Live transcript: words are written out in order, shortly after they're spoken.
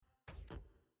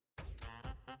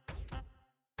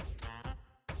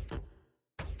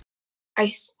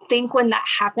I think when that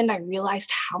happened, I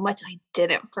realized how much I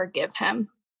didn't forgive him.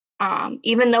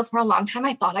 Even though for a long time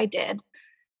I thought I did.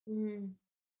 Mm.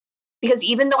 Because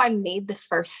even though I made the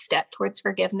first step towards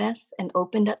forgiveness and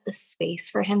opened up the space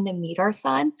for him to meet our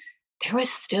son, there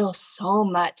was still so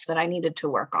much that I needed to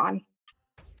work on.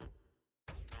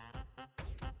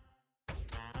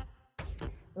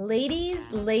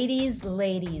 Ladies,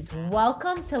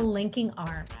 welcome to Linking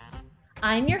Arms.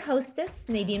 I'm your hostess,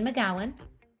 Nadine McGowan.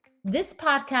 This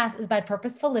podcast is by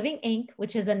Purposeful Living, Inc.,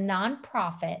 which is a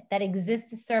nonprofit that exists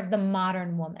to serve the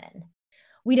modern woman.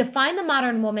 We define the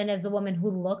modern woman as the woman who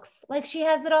looks like she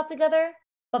has it all together,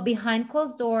 but behind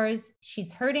closed doors,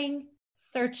 she's hurting,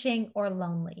 searching, or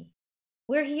lonely.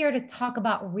 We're here to talk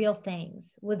about real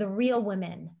things with real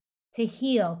women, to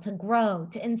heal, to grow,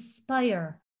 to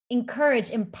inspire, encourage,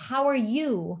 empower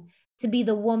you to be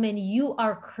the woman you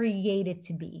are created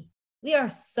to be. We are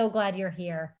so glad you're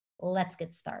here. Let's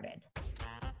get started.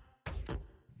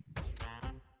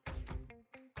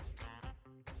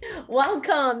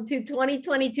 Welcome to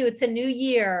 2022. It's a new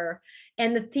year,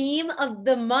 and the theme of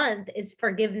the month is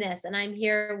forgiveness. And I'm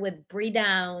here with Bree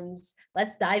Downs.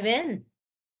 Let's dive in.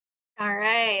 All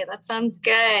right, that sounds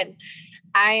good.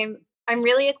 I'm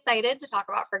really excited to talk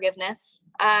about forgiveness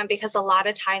because a lot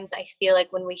of times I feel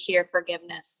like when we hear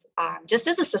forgiveness, just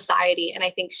as a society, and I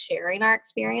think sharing our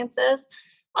experiences,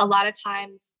 a lot of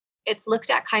times it's looked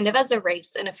at kind of as a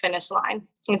race and a finish line.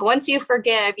 Like once you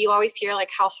forgive, you always hear like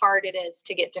how hard it is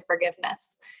to get to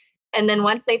forgiveness. And then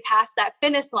once they pass that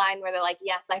finish line where they're like,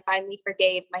 yes, I finally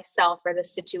forgave myself or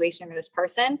this situation or this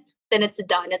person, then it's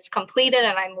done. It's completed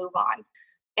and I move on.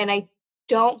 And I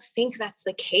don't think that's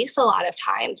the case a lot of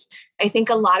times. I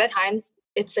think a lot of times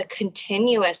it's a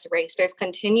continuous race. There's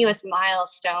continuous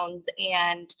milestones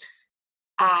and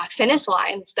finish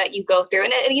lines that you go through.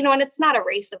 And it's not a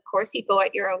race, of course, you go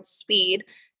at your own speed.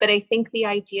 But I think the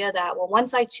idea that, well,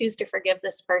 once I choose to forgive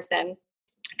this person,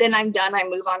 then I'm done. I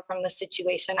move on from the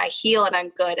situation. I heal and I'm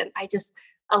good. And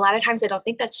a lot of times I don't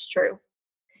think that's true.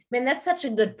 Man, that's such a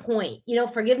good point.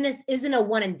 Forgiveness isn't a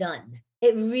one and done.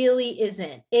 It really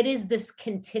isn't. It is this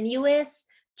continuous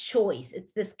choice.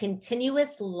 It's this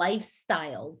continuous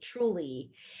lifestyle,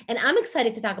 truly. And I'm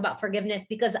excited to talk about forgiveness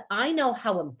because I know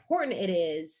how important it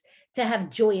is to have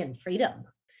joy and freedom.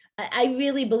 I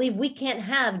really believe we can't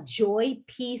have joy,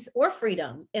 peace, or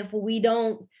freedom if we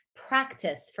don't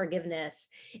practice forgiveness.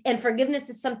 And forgiveness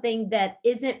is something that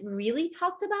isn't really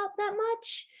talked about that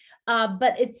much,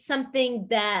 but it's something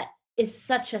that is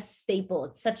such a staple.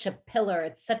 It's such a pillar.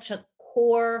 It's such a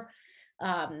core.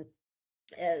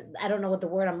 I don't know what the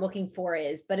word I'm looking for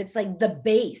is, but it's like the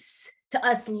base to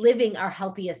us living our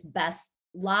healthiest, best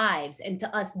lives and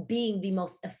to us being the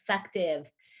most effective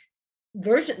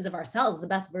versions of ourselves, the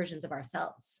best versions of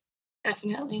ourselves.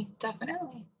 Definitely.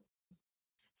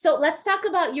 So let's talk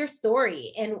about your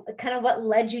story and kind of what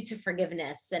led you to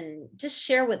forgiveness and just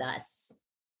share with us.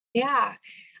 Yeah.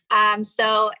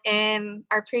 So in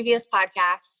our previous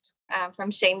podcast,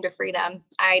 From Shame to Freedom,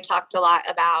 I talked a lot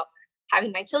about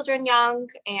having my children young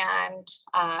and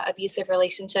abusive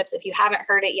relationships. If you haven't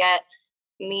heard it yet,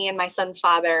 me and my son's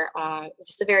father, it was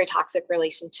just a very toxic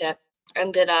relationship.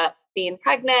 Ended up being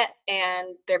pregnant and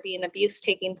there being abuse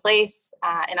taking place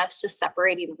and us just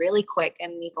separating really quick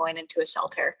and me going into a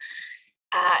shelter.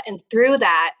 And through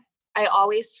that, I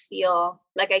always feel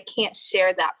like I can't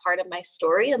share that part of my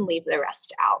story and leave the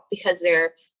rest out because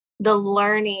the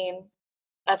learning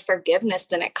of forgiveness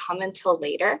didn't come until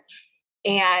later.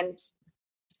 And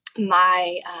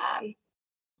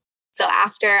so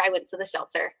after I went to the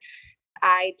shelter,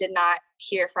 I did not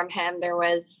hear from him. There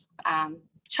was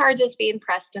charges being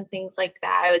pressed and things like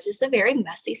that. It was just a very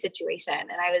messy situation.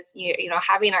 And I was,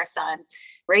 having our son,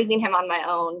 raising him on my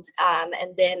own,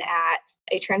 and then at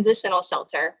a transitional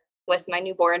shelter with my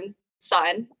newborn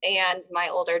son and my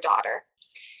older daughter.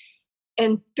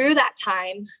 And through that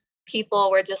time,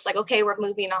 people were just like, okay, we're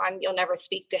moving on. You'll never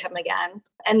speak to him again.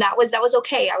 And that was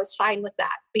okay. I was fine with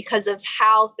that because of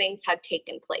how things had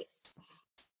taken place.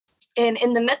 And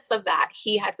in the midst of that,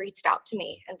 he had reached out to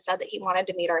me and said that he wanted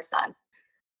to meet our son.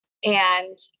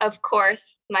 And of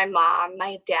course, my mom,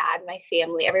 my dad, my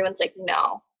family, everyone's like,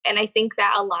 no. And I think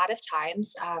that a lot of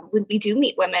times when we do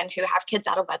meet women who have kids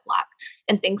out of wedlock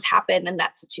and things happen in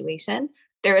that situation,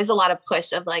 there is a lot of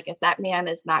push of like, if that man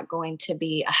is not going to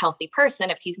be a healthy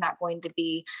person, if he's not going to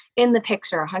be in the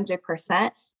picture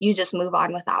 100%, you just move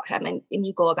on without him and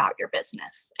you go about your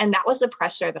business. And that was the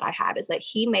pressure that I had, is that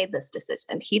he made this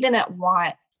decision. He didn't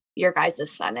want your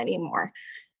guys' son anymore.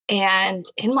 And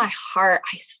in my heart,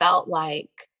 I felt like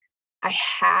I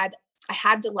had I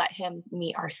had to let him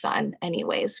meet our son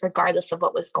anyways, regardless of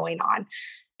what was going on.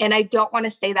 And I don't want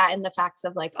to say that in the facts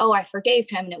of like, oh, I forgave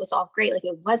him and it was all great. Like,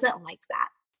 it wasn't like that.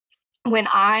 When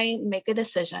I make a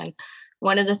decision,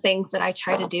 one of the things that I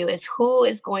try to do is who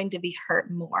is going to be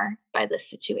hurt more by this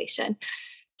situation.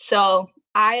 So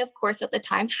I, of course, at the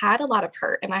time had a lot of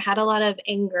hurt and I had a lot of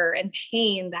anger and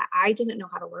pain that I didn't know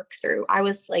how to work through. I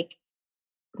was like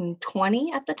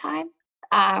 20 at the time.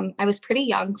 I was pretty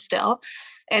young still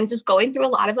and just going through a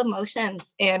lot of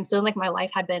emotions and feeling like my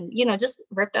life had been, just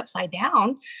ripped upside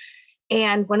down.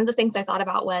 And one of the things I thought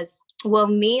about was, will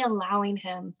me allowing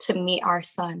him to meet our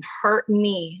son hurt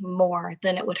me more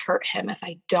than it would hurt him if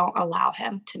I don't allow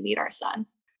him to meet our son?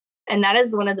 And that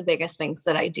is one of the biggest things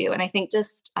that I do. And I think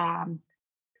just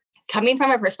coming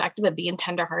from a perspective of being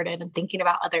tenderhearted and thinking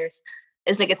about others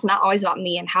is like, it's not always about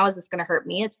me and how is this going to hurt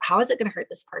me? It's how is it going to hurt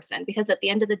this person? Because at the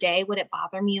end of the day, would it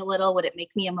bother me a little? Would it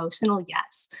make me emotional?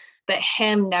 Yes. But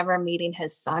him never meeting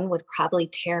his son would probably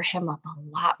tear him up a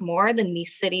lot more than me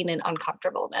sitting in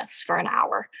uncomfortableness for an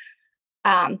hour.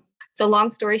 So long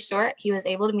story short, he was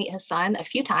able to meet his son a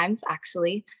few times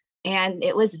actually. And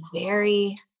it was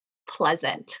very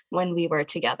pleasant when we were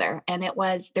together. And there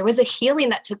was a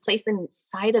healing that took place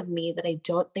inside of me that I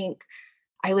don't think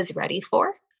I was ready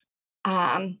for.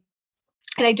 And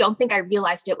I don't think I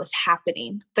realized it was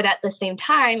happening. But at the same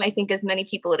time, I think as many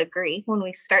people would agree, when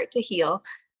we start to heal,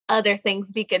 other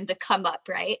things begin to come up,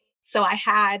 right? So I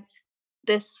had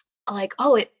this like,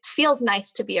 oh, it feels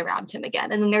nice to be around him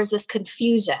again. And then there's this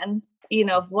confusion,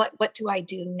 of what do I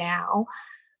do now?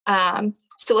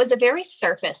 So it was a very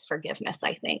surface forgiveness,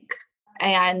 I think.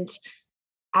 And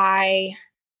I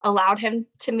allowed him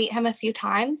to meet him a few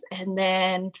times. And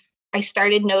then I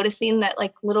started noticing that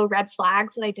like little red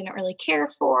flags that I didn't really care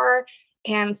for.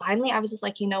 And finally I was just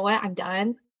like, you know what? I'm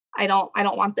done. I don't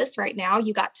want this right now.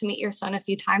 You got to meet your son a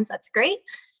few times. That's great.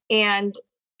 And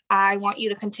I want you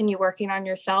to continue working on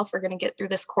yourself. We're going to get through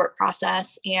this court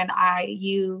process. And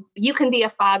you can be a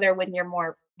father when you're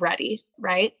more ready.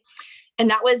 Right.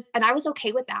 And I was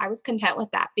okay with that. I was content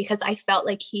with that because I felt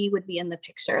like he would be in the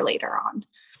picture later on.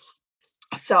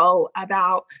 So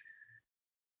about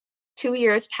 2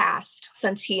 years passed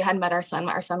since he had met our son.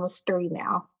 Our son was 3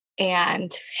 now.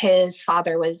 And his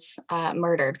father was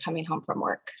murdered coming home from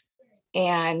work.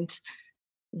 And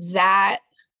that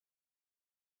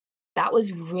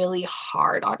was really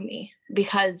hard on me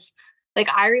because like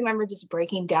I remember just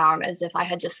breaking down as if I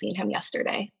had just seen him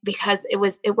yesterday because it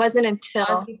wasn't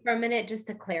until for a minute, just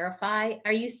to clarify,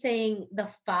 are you saying the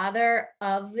father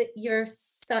of your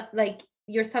son, like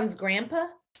your son's grandpa?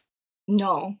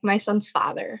 No, my son's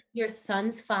father. Your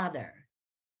son's father,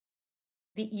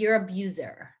 your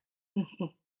abuser. Mm-hmm.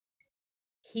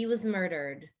 He was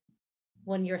murdered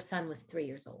when your son was 3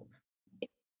 years old.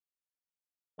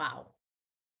 Wow.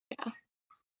 Yeah.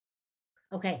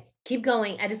 Okay, keep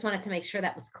going. I just wanted to make sure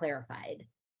that was clarified.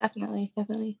 Definitely.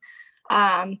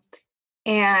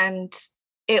 And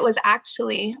it was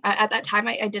actually, at that time,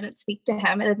 I didn't speak to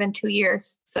him. It had been 2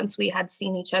 years since we had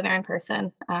seen each other in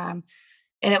person. And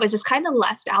it was just kind of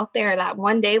left out there that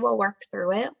one day we'll work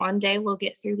through it. One day we'll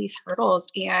get through these hurdles.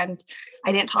 And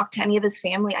I didn't talk to any of his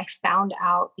family. I found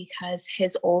out because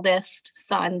his oldest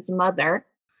son's mother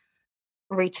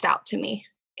reached out to me.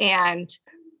 And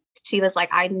she was like,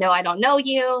 I know I don't know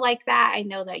you like that. I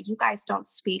know that you guys don't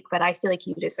speak, but I feel like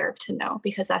you deserve to know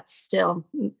because that's still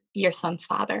your son's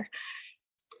father.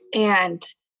 And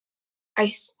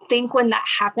I think when that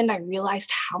happened, I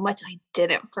realized how much I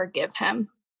didn't forgive him.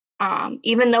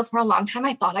 Even though for a long time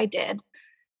I thought I did.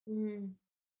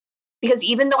 Because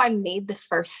even though I made the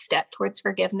first step towards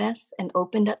forgiveness and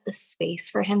opened up the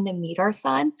space for him to meet our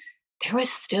son, there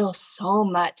was still so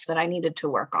much that I needed to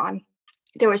work on.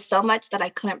 There was so much that I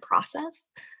couldn't process.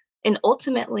 And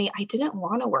ultimately, I didn't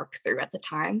want to work through at the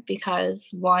time because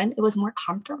one, it was more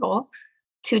comfortable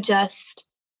to just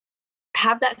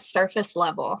have that surface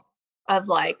level of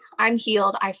like, I'm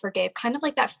healed, I forgave, kind of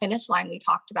like that finish line we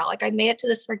talked about. Like I made it to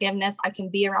this forgiveness. I can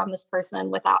be around this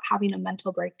person without having a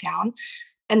mental breakdown.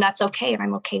 And that's okay. And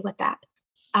I'm okay with that.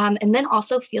 And then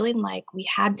also feeling like we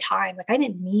had time, like I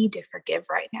didn't need to forgive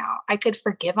right now. I could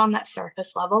forgive on that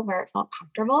surface level where it felt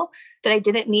comfortable, that I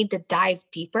didn't need to dive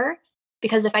deeper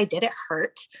because if I did, it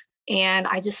hurt. And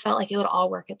I just felt like it would all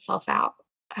work itself out.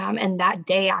 And that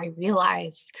day I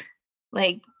realized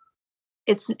like,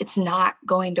 it's not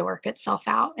going to work itself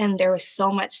out. And there was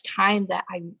so much time that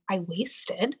I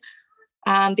wasted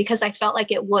because I felt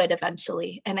like it would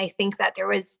eventually. And I think that there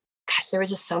was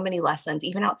just so many lessons,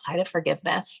 even outside of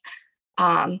forgiveness,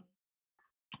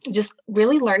 just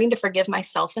really learning to forgive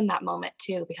myself in that moment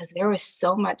too, because there was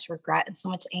so much regret and so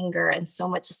much anger and so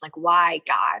much just like, why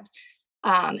God?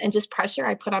 And just pressure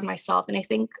I put on myself. And I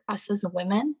think us as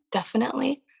women,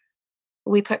 definitely,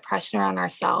 we put pressure on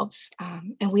ourselves,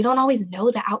 and we don't always know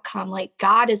the outcome. Like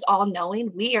God is all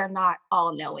knowing. We are not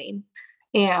all knowing,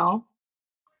 you know?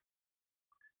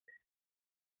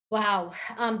 Wow.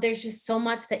 There's just so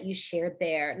much that you shared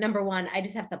there. Number one, I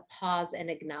just have to pause and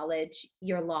acknowledge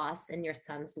your loss and your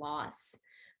son's loss.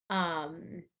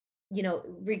 Um,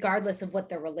 Regardless of what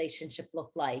the relationship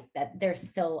looked like, that there's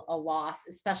still a loss,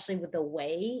 especially with the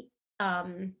way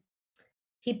um,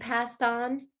 he passed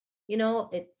on.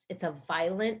 It's a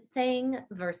violent thing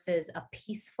versus a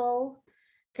peaceful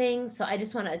thing. So I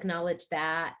just want to acknowledge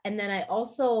that. And then I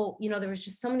also, there was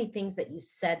just so many things that you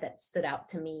said that stood out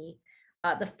to me.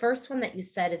 The first one that you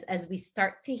said is, as we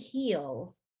start to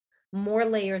heal, more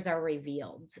layers are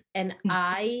revealed. And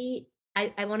I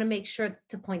want to make sure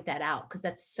to point that out, because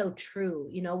that's so true.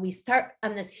 We start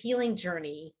on this healing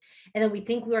journey and then we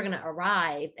think we're going to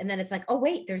arrive. And then it's like, oh,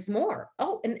 wait, there's more.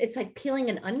 Oh, and it's like peeling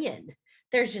an onion.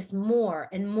 There's just more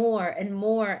and more and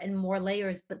more and more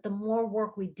layers. But the more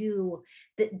work we do,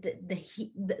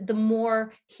 the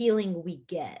more healing we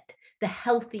get, the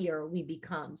healthier we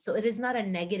become. So it is not a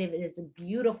negative. It is a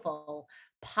beautiful,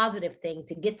 positive thing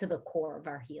to get to the core of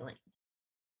our healing.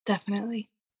 Definitely.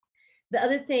 The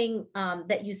other thing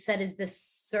that you said is this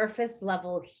surface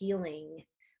level healing,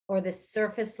 or the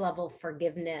surface level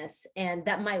forgiveness. And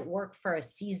that might work for a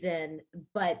season,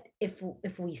 but if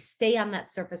we stay on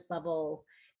that surface level,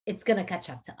 it's going to catch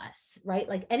up to us, right?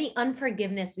 Like any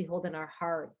unforgiveness we hold in our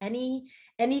heart, any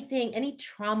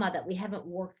trauma that we haven't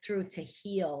worked through to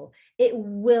heal, it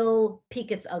will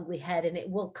peek its ugly head and it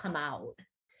will come out.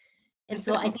 And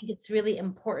so I think it's really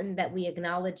important that we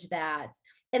acknowledge that,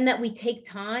 and that we take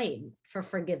time for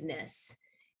forgiveness,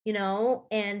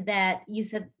 and that you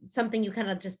said something, you kind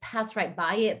of just pass right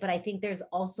by it. But I think there's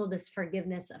also this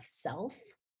forgiveness of self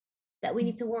that we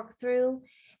need to work through,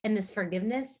 and this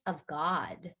forgiveness of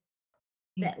God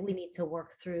that we need to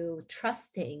work through,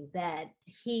 trusting that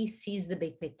he sees the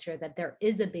big picture, that there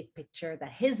is a big picture,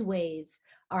 that his ways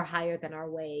are higher than our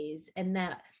ways, and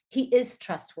that he is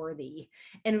trustworthy,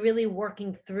 and really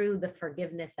working through the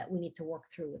forgiveness that we need to work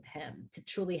through with him to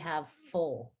truly have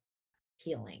full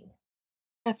healing.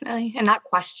 Definitely. And not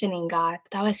questioning God.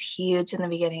 That was huge in the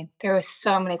beginning. There were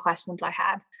so many questions I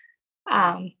had.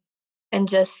 And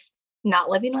just not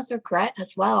living with regret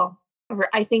as well.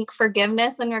 I think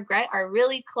forgiveness and regret are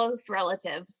really close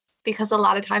relatives, because a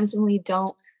lot of times when we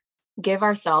don't give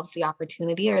ourselves the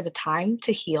opportunity or the time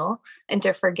to heal and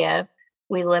to forgive,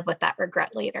 we live with that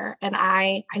regret later. And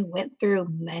I went through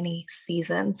many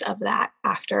seasons of that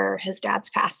after his dad's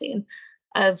passing,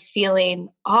 of feeling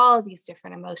all these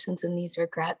different emotions and these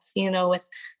regrets, with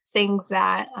things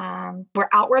that were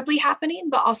outwardly happening,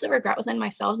 but also regret within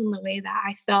myself in the way that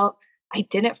I felt I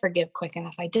didn't forgive quick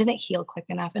enough. I didn't heal quick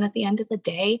enough. And at the end of the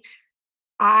day,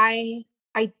 I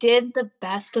did the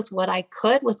best with what I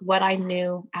could, with what I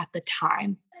knew at the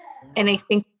time. And I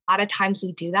think a lot of times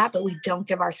we do that, but we don't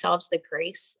give ourselves the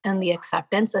grace and the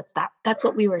acceptance. That's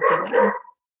what we were doing.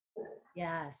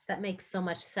 Yes, that makes so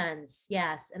much sense.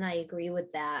 Yes, and I agree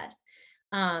with that.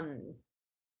 I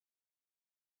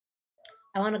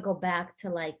want to go back to,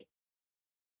 like,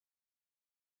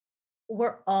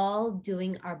 we're all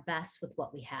doing our best with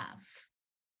what we have.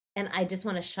 And I just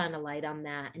want to shine a light on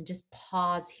that and just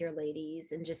pause here,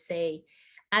 ladies, and just say,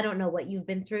 I don't know what you've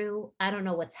been through. I don't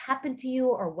know what's happened to you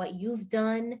or what you've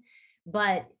done,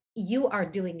 but you are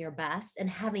doing your best, and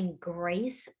having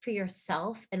grace for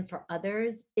yourself and for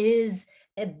others is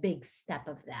a big step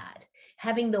of that.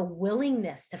 Having the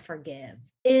willingness to forgive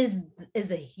is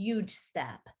a huge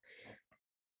step.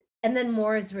 And then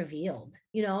more is revealed,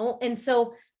 And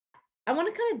so I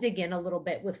want to kind of dig in a little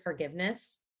bit with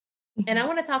forgiveness. And I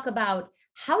want to talk about,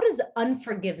 how does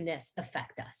unforgiveness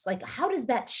affect us? Like, how does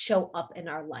that show up in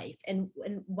our life? And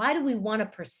why do we want to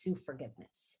pursue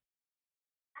forgiveness?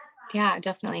 Yeah,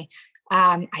 definitely.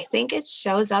 I think it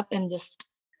shows up in just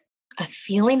a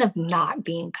feeling of not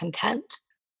being content.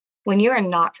 When you are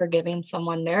not forgiving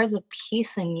someone, there is a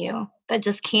peace in you that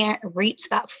just can't reach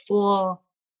that full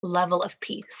level of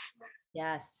peace.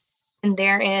 Yes. And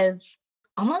there is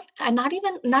almost not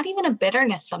even a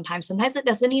bitterness sometimes. Sometimes it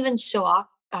doesn't even show up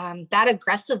that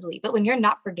aggressively. But when you're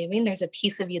not forgiving, there's a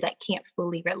piece of you that can't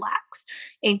fully relax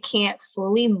and can't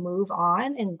fully move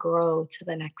on and grow to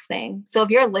the next thing. So if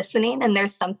you're listening and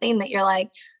there's something that you're like,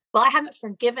 well, I haven't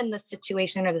forgiven this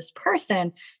situation or this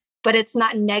person, but it's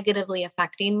not negatively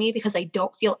affecting me because I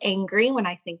don't feel angry when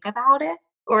I think about it,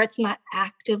 or it's not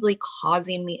actively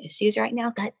causing me issues right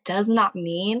now, that does not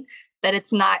mean that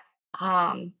it's not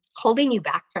holding you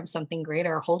back from something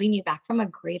greater or holding you back from a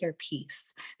greater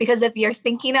peace. Because if you're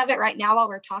thinking of it right now while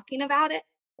we're talking about it,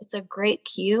 it's a great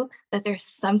cue that there's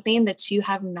something that you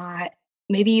have not,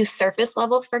 maybe you surface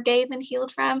level forgave and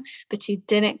healed from, but you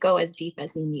didn't go as deep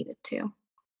as you needed to.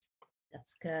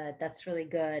 That's good. That's really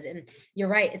good. And you're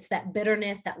right. It's that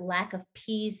bitterness, that lack of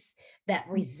peace, that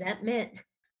resentment,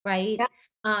 right?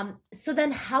 Yeah, So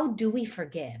then how do we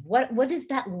forgive? What does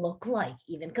that look like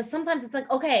even? Because sometimes it's like,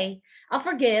 okay, I'll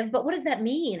forgive, but what does that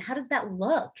mean? How does that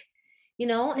look?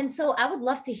 And so I would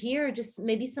love to hear just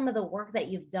maybe some of the work that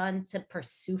you've done to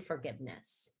pursue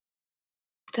forgiveness.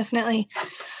 definitely.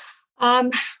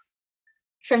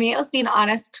 For me, it was being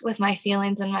honest with my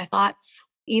feelings and my thoughts,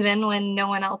 even when no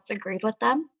one else agreed with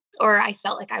them or I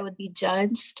felt like I would be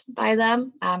judged by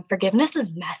them. Forgiveness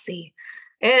is messy.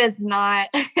 It is not.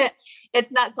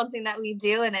 It's not something that we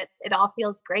do, and it all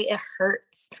feels great. It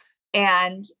hurts,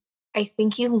 and I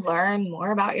think you learn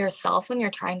more about yourself when you're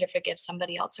trying to forgive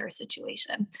somebody else or a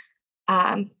situation,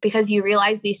 because you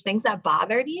realize these things that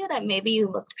bothered you that maybe you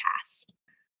looked past.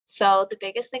 So the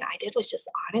biggest thing I did was just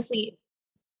honestly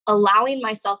allowing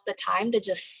myself the time to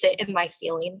just sit in my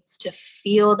feelings, to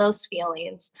feel those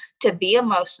feelings, to be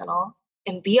emotional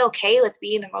and be okay with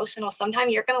being emotional.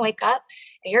 Sometimes you're going to wake up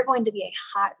and you're going to be a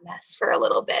hot mess for a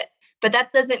little bit. But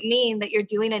that doesn't mean that you're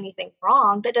doing anything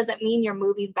wrong. That doesn't mean you're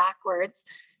moving backwards.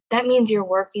 That means you're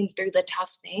working through the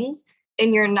tough things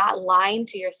and you're not lying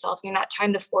to yourself. You're not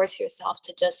trying to force yourself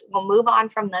to just, we'll move on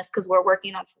from this because we're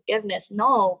working on forgiveness.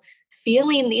 No,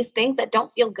 feeling these things that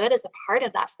don't feel good is a part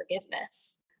of that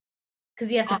forgiveness.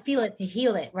 Because you have to feel it to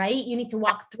heal it, right? You need to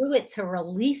walk through it to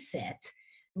release it,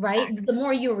 right? The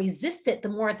more you resist it, the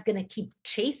more it's going to keep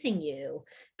chasing you.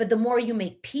 But the more you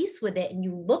make peace with it and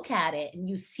you look at it and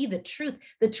you see the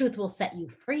truth will set you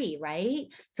free, right?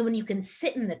 So when you can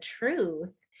sit in the truth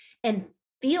and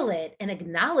feel it and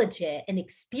acknowledge it and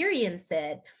experience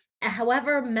it,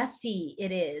 however messy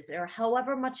it is or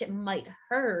however much it might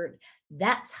hurt,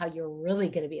 that's how you're really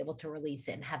going to be able to release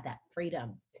it and have that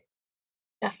freedom.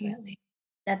 Definitely.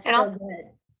 That's And so also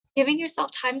good. giving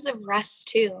yourself times of rest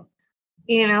too.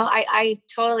 I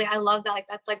totally, I love that. Like,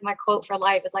 that's like my quote for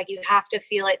life is like, you have to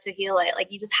feel it to heal it.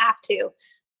 Like, you just have to.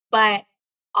 But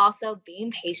also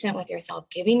being patient with yourself,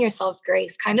 giving yourself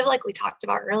grace, kind of like we talked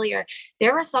about earlier.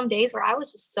 There were some days where I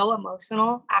was just so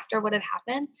emotional after what had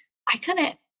happened. I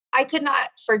could not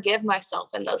forgive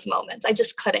myself in those moments. I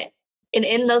just couldn't. And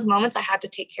in those moments, I had to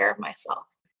take care of myself.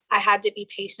 I had to be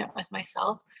patient with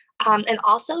myself. And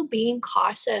also being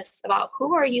cautious about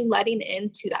who are you letting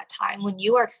into that time when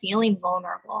you are feeling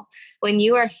vulnerable, when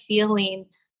you are feeling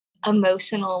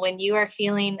emotional, when you are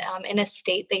feeling in a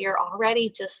state that you're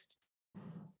already just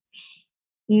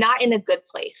not in a good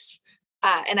place.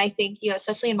 And I think,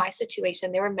 especially in my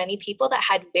situation, there were many people that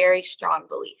had very strong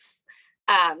beliefs.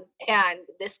 And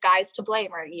this guy's to blame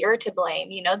or you're to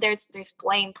blame. There's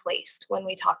blame placed when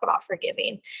we talk about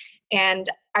forgiving. And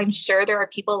I'm sure there are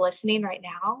people listening right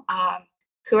now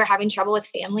who are having trouble with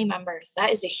family members.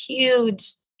 That is a huge,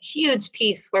 huge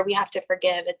piece where we have to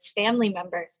forgive. It's family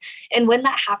members. And when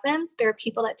that happens, there are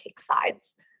people that take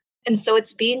sides. And so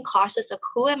it's being cautious of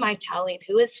who am I telling,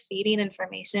 who is feeding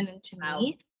information into Wow.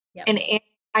 me, Yep. and am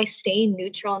I staying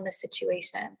neutral in the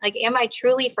situation? Like, am I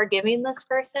truly forgiving this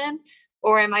person,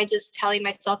 or am I just telling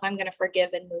myself I'm going to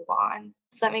forgive and move on?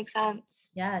 Does that make sense?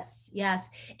 Yes, yes.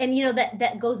 And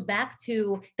that goes back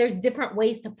to there's different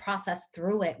ways to process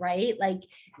through it, right? Like,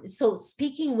 so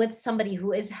speaking with somebody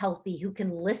who is healthy, who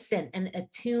can listen and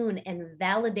attune and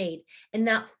validate and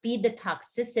not feed the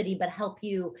toxicity, but help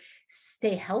you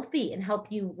stay healthy and help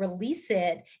you release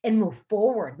it and move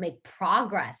forward, make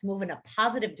progress, move in a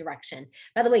positive direction.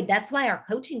 By the way, that's why our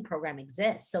coaching program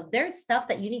exists. So there's stuff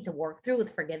that you need to work through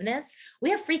with forgiveness.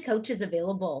 We have free coaches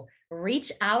available.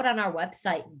 Reach out on our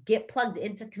website, get plugged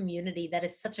into community. That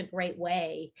is such a great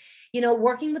way.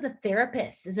 Working with a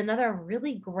therapist is another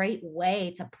really great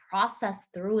way to process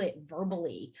through it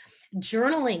verbally.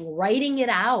 Journaling, writing it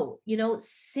out,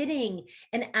 sitting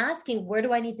and asking, where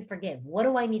do I need to forgive? What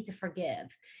do I need to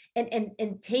forgive?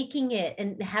 And taking it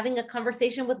and having a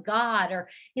conversation with God or,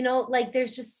 like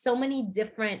there's just so many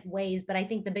different ways. But I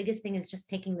think the biggest thing is just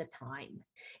taking the time.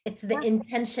 It's the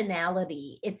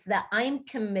intentionality. It's that I'm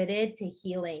committed to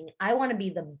healing. I want to be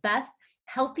the best,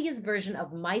 healthiest version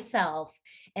of myself.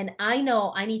 And I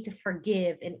know I need to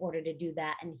forgive in order to do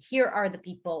that. And here are the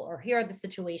people or here are the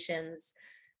situations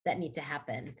that need to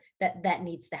happen, that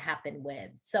needs to happen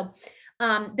with. So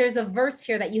there's a verse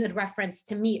here that you had referenced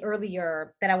to me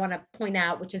earlier that I want to point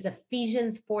out, which is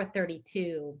Ephesians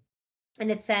 4:32.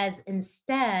 And it says,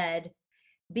 instead,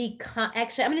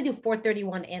 actually, I'm going to do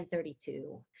 431 and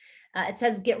 32. It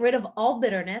says, get rid of all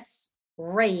bitterness,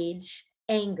 rage,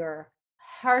 anger,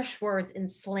 harsh words, and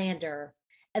slander,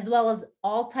 as well as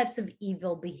all types of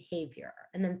evil behavior.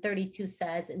 And then 32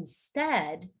 says,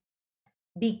 instead,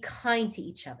 be kind to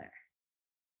each other,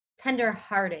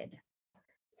 tender-hearted,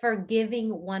 forgiving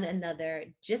one another,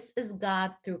 just as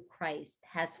God through Christ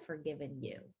has forgiven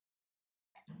you.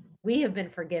 We have been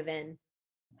forgiven,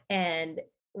 and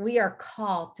we are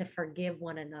called to forgive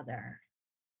one another.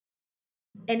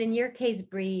 And in your case,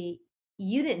 Bree,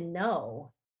 you didn't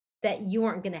know that you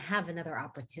weren't going to have another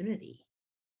opportunity.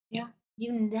 Yeah.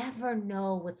 You never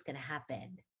know what's going to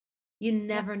happen. You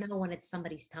never know when it's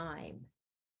somebody's time.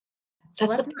 So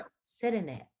let's not sit in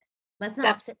it. Let's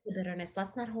not sit in the bitterness.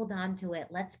 Let's not hold on to it.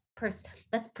 Let's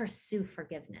pursue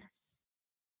forgiveness.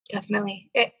 Definitely.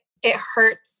 It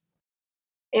hurts.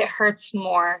 It hurts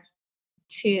more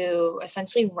to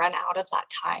essentially run out of that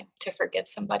time to forgive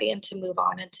somebody and to move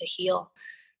on and to heal.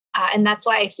 And that's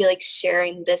why I feel like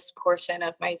sharing this portion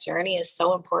of my journey is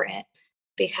so important,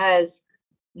 because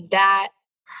that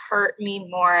hurt me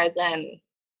more than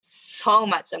so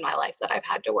much in my life that I've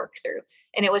had to work through.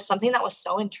 And it was something that was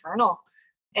so internal.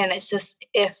 And it's just,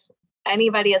 if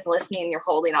anybody is listening and you're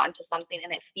holding on to something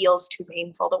and it feels too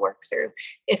painful to work through,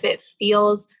 if it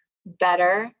feels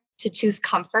better to choose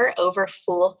comfort over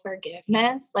full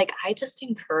forgiveness, like, I just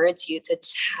encourage you to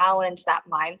challenge that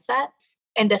mindset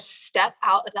and to step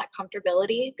out of that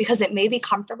comfortability, because it may be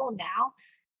comfortable now,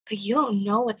 but you don't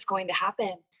know what's going to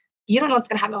happen. You don't know what's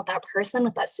going to happen with that person,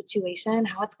 with that situation,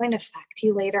 how it's going to affect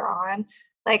you later on.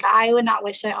 Like, I would not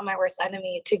wish it on my worst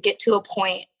enemy to get to a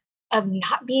point of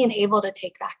not being able to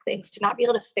take back things, to not be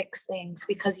able to fix things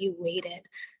because you waited.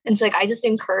 And so, like, I just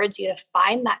encourage you to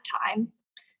find that time,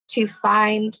 to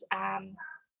find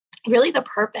really the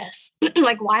purpose.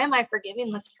 Like, why am I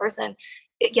forgiving this person?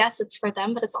 Yes, it's for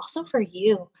them, but it's also for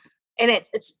you. And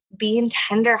it's being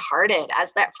tenderhearted,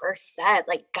 as that verse said.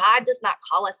 Like, God does not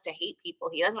call us to hate people.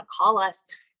 He doesn't call us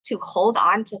to hold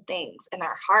on to things in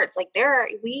our hearts. Like,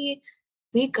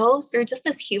 we go through, just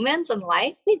as humans in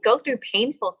life, we go through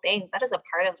painful things. That is a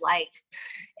part of life.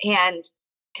 And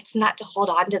it's not to hold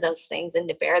on to those things and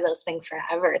to bear those things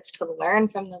forever. It's to learn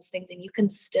from those things. And you can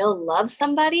still love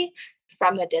somebody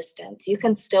from a distance. You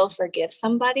can still forgive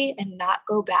somebody and not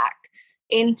go back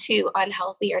into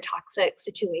unhealthy or toxic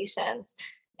situations.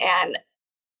 And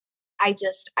I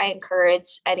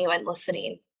encourage anyone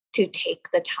listening to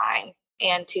take the time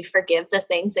and to forgive the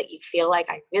things that you feel like,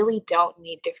 I really don't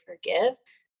need to forgive,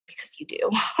 because you do.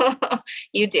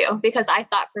 You do. Because I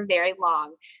thought for very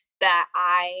long that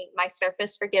my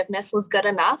surface forgiveness was good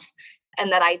enough,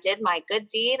 and that I did my good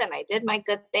deed and I did my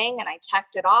good thing and I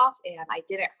checked it off, and I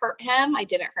didn't hurt him. I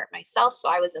didn't hurt myself. So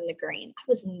I was in the green. I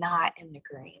was not in the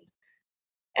green.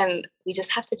 And we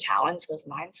just have to challenge those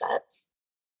mindsets.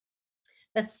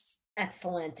 That's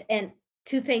excellent. And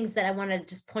two things that I want to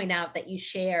just point out that you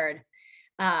shared.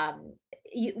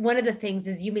 One of the things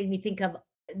is, you made me think of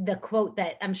the quote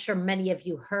that I'm sure many of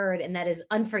you heard, and that is,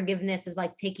 unforgiveness is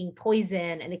like taking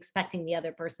poison and expecting the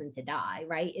other person to die,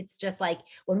 right? It's just like,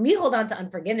 when we hold on to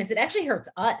unforgiveness, it actually hurts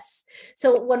us.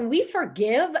 So when we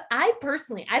forgive, I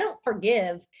don't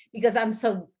forgive because I'm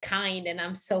so kind and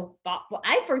I'm so thoughtful.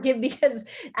 I forgive because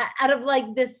out of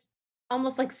like this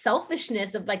almost like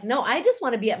selfishness of like, no, I just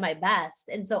want to be at my best.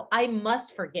 And so I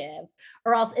must forgive,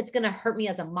 or else it's going to hurt me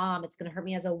as a mom. It's going to hurt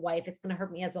me as a wife. It's going to hurt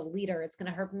me as a leader. It's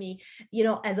going to hurt me,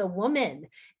 as a woman.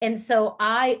 And so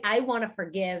I want to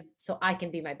forgive so I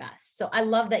can be my best. So I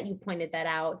love that you pointed that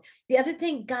out. The other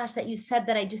thing, gosh, that you said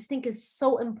that I just think is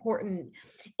so important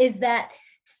is that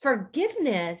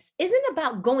forgiveness isn't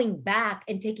about going back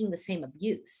and taking the same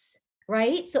abuse.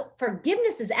 Right? So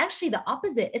forgiveness is actually the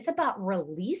opposite. It's about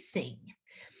releasing.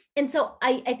 And so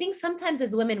I think sometimes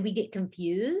as women, we get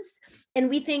confused and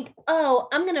we think, oh,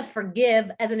 I'm going to forgive,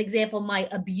 as an example, my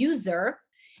abuser.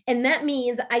 And that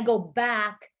means I go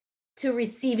back to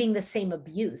receiving the same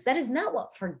abuse. That is not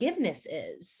what forgiveness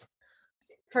is.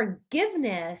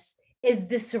 Forgiveness is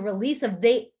this release of,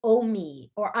 they owe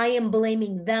me, or I am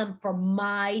blaming them for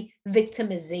my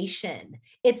victimization.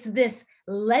 It's this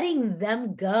letting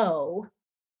them go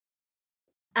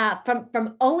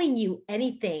from owing you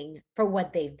anything for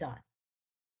what they've done.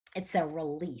 It's a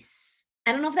release.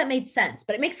 I don't know if that made sense,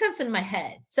 but it makes sense in my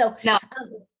head. So no.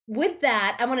 With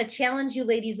that, I want to challenge you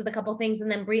ladies with a couple things,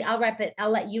 and then Bree, I'll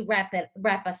let you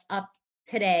wrap us up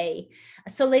today.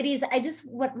 So ladies,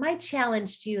 what my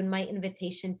challenge to you and my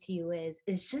invitation to you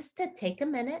is just to take a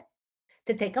minute,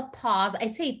 to take a pause. I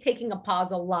say taking a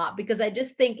pause a lot because I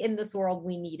just think in this world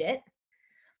we need it.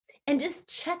 And just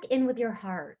check in with your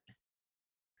heart.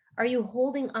 Are you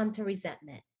holding on to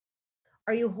resentment?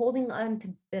 Are you holding on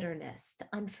to bitterness, to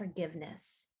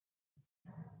unforgiveness?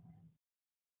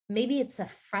 Maybe it's a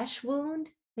fresh wound.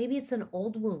 Maybe it's an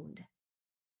old wound.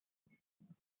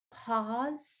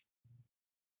 Pause,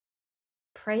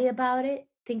 pray about it,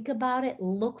 think about it,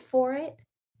 look for it.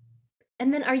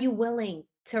 And then are you willing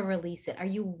to release it? Are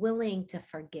you willing to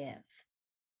forgive?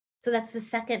 So that's the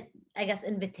second, I guess,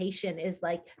 invitation is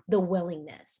like the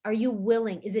willingness. Are you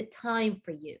willing? Is it time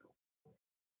for you?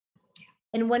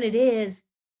 And when it is,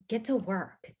 get to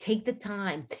work, take the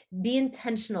time, be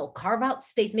intentional, carve out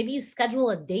space. Maybe you schedule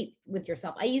a date with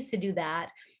yourself. I used to do that.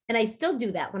 And I still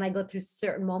do that when I go through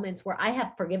certain moments where I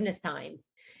have forgiveness time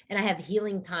and I have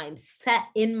healing time set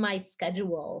in my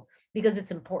schedule because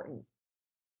it's important.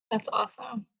 That's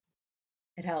awesome.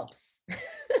 It helps.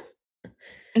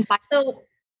 In fact, So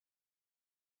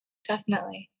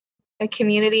definitely a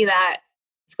community that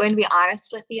is going to be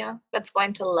honest with you, that's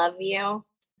going to love you,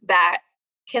 that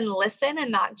can listen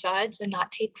and not judge and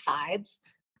not take sides,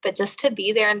 but just to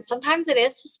be there. And sometimes it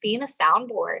is just being a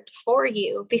soundboard for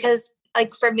you, because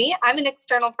like for me, I'm an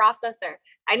external processor.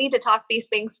 I need to talk these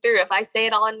things through. If I say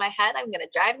it all in my head, I'm going to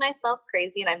drive myself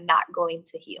crazy and I'm not going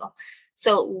to heal.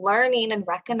 So learning and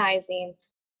recognizing,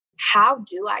 how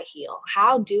do I heal?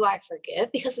 How do I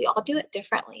forgive? Because we all do it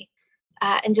differently.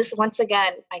 And just once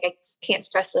again, like I just can't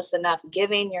stress this enough,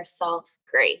 giving yourself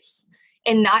grace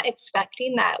and not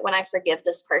expecting that when I forgive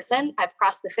this person, I've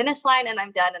crossed the finish line and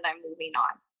I'm done and I'm moving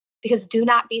on. Because do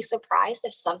not be surprised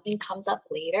if something comes up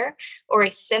later or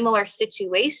a similar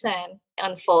situation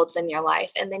unfolds in your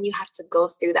life. And then you have to go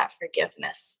through that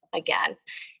forgiveness again.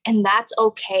 And that's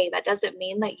okay. That doesn't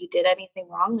mean that you did anything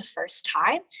wrong the first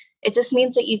time. It just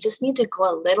means that you just need to go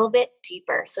a little bit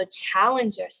deeper. So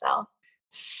challenge yourself,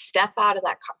 step out of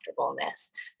that comfortableness,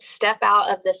 step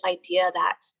out of this idea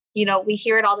that, you know, we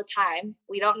hear it all the time.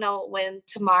 We don't know when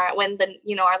our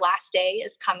last day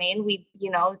is coming.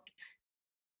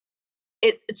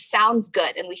 It sounds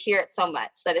good. And we hear it so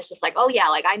much that it's just like, oh yeah,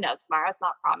 like I know tomorrow's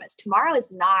not promised. Tomorrow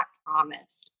is not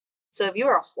promised. So if you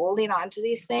are holding on to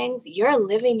these things, you're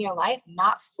living your life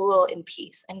not full in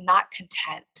peace and not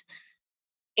content.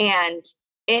 And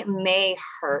it may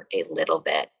hurt a little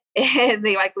bit. And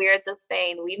like we were just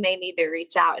saying, we may need to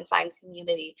reach out and find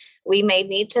community. We may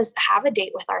need to have a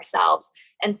date with ourselves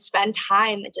and spend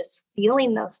time just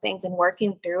feeling those things and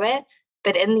working through it.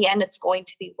 But in the end, it's going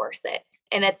to be worth it.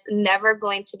 And it's never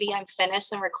going to be, I'm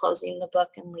finished and we're closing the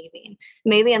book and leaving.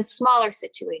 Maybe in smaller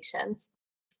situations,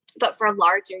 but for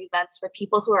larger events, for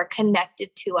people who are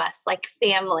connected to us, like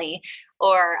family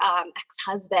or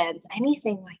ex-husbands,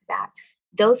 anything like that,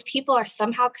 those people are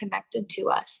somehow connected to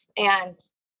us. And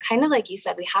kind of like you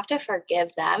said, we have to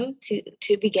forgive them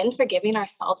to begin forgiving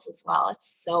ourselves as well.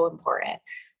 It's so important.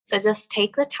 So just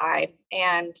take the time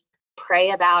and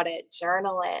pray about it,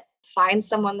 journal it, find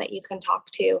someone that you can talk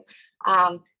to.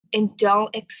 And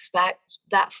don't expect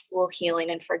that full healing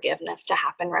and forgiveness to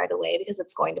happen right away, because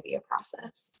it's going to be a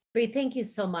process. Bree, thank you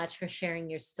so much for sharing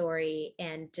your story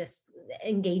and just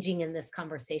engaging in this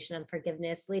conversation on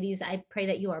forgiveness. Ladies, I pray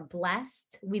that you are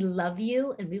blessed. We love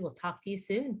you and we will talk to you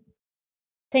soon.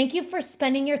 Thank you for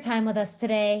spending your time with us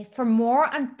today. For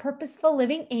more on Purposeful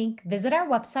Living Inc., visit our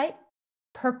website,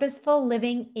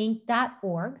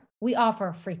 purposefulllivinginc.org. We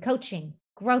offer free coaching,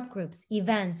 growth groups,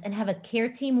 events, and have a care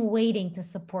team waiting to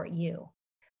support you.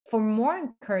 For more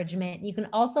encouragement, you can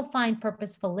also find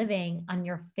Purposeful Living on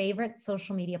your favorite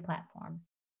social media platform.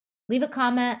 Leave a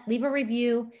comment, leave a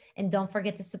review, and don't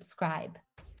forget to subscribe.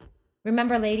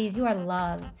 Remember, ladies, you are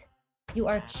loved. You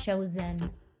are chosen.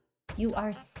 You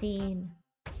are seen.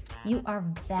 You are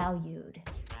valued.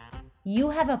 You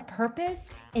have a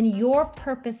purpose, and your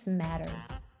purpose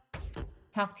matters.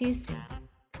 Talk to you soon.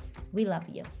 We love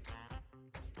you.